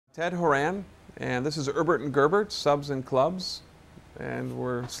Ted Horan, and this is Herbert and Gerbert, Subs and Clubs, and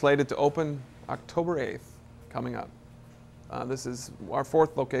we're slated to open October 8th, coming up. This is our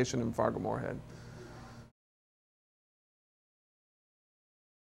 4th location in Fargo Moorhead.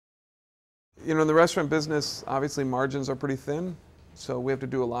 You know, in the restaurant business, obviously margins are pretty thin, so we have to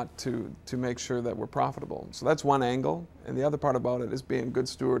do a lot to make sure that we're profitable. So that's one angle, and the other part about it is being a good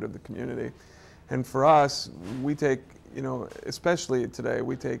steward of the community. And for us, we take, you know, especially today,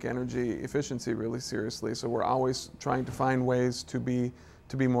 we take energy efficiency really seriously. So we're always trying to find ways to be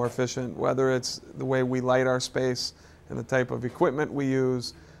more efficient, whether it's the way we light our space and the type of equipment we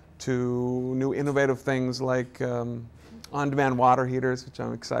use, to new innovative things like on-demand water heaters, which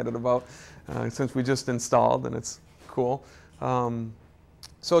I'm excited about since we just installed, and it's cool.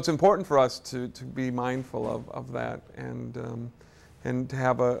 So it's important for us to be mindful of that and to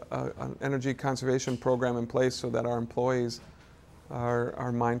have an energy conservation program in place so that our employees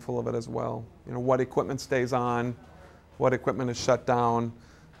are mindful of it as well. You know, what equipment stays on, what equipment is shut down,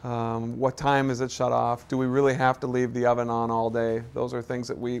 what time is it shut off, do we really have to leave the oven on all day? Those are things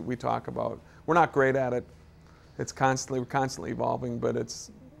that we talk about. We're not great at it. We're constantly evolving, but it's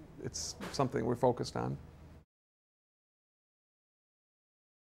something we're focused on.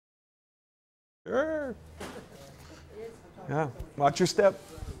 Sure. Yeah, watch your step.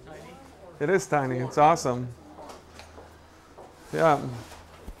 It is tiny. It's awesome. Yeah.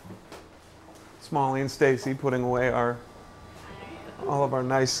 Smalley and Stacy putting away all of our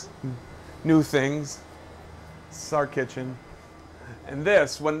nice new things. This is our kitchen. And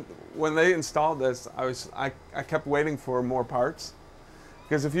this, when they installed this, I kept waiting for more parts.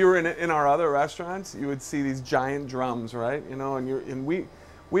 Because if you were in our other restaurants, you would see these giant drums, right? You know, and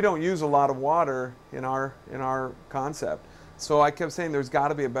we don't use a lot of water in our concept. So I kept saying there's got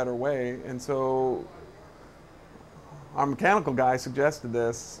to be a better way, and so our mechanical guy suggested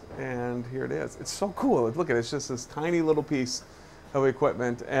this, and here it is. It's so cool. Look at it. It's just this tiny little piece of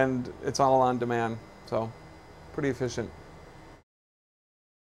equipment, and it's all on demand. So pretty efficient.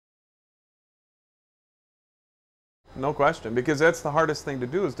 No question, because that's the hardest thing to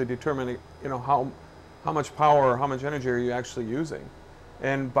do, is to determine, you know, how much power or how much energy are you actually using.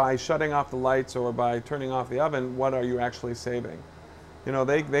 And by shutting off the lights or by turning off the oven, what are you actually saving? You know,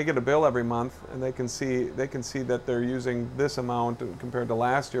 they get a bill every month, and they can see that they're using this amount compared to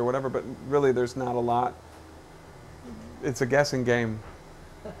last year or whatever, but really there's not a lot. It's a guessing game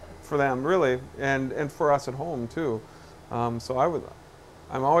for them, really, and for us at home too. So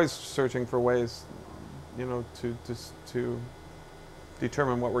I'm always searching for ways, you know, to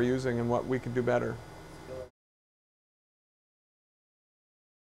determine what we're using and what we can do better.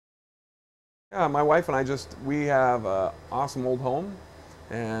 Yeah, my wife and I we have an awesome old home,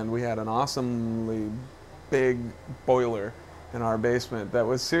 and we had an awesomely big boiler in our basement that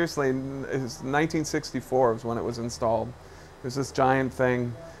was seriously, it was 1964 was when it was installed. It was this giant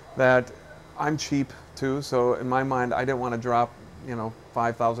thing that, I'm cheap too, so in my mind I didn't want to drop, you know,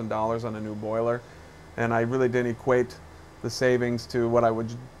 $5,000 on a new boiler, and I really didn't equate the savings to what I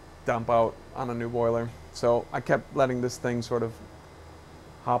would dump out on a new boiler. So I kept letting this thing sort of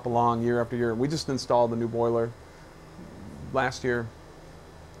hop along year after year. We just installed the new boiler last year.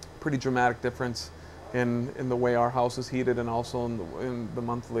 Pretty dramatic difference in the way our house is heated, and also in the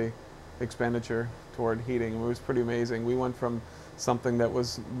monthly expenditure toward heating. It was pretty amazing. We went from something that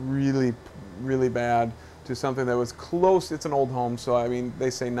was really, really bad to something that was close. It's an old home, so I mean,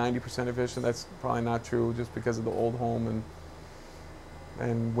 they say 90% efficient. That's probably not true, just because of the old home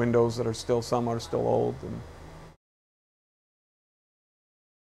and windows that are still, some are still old. And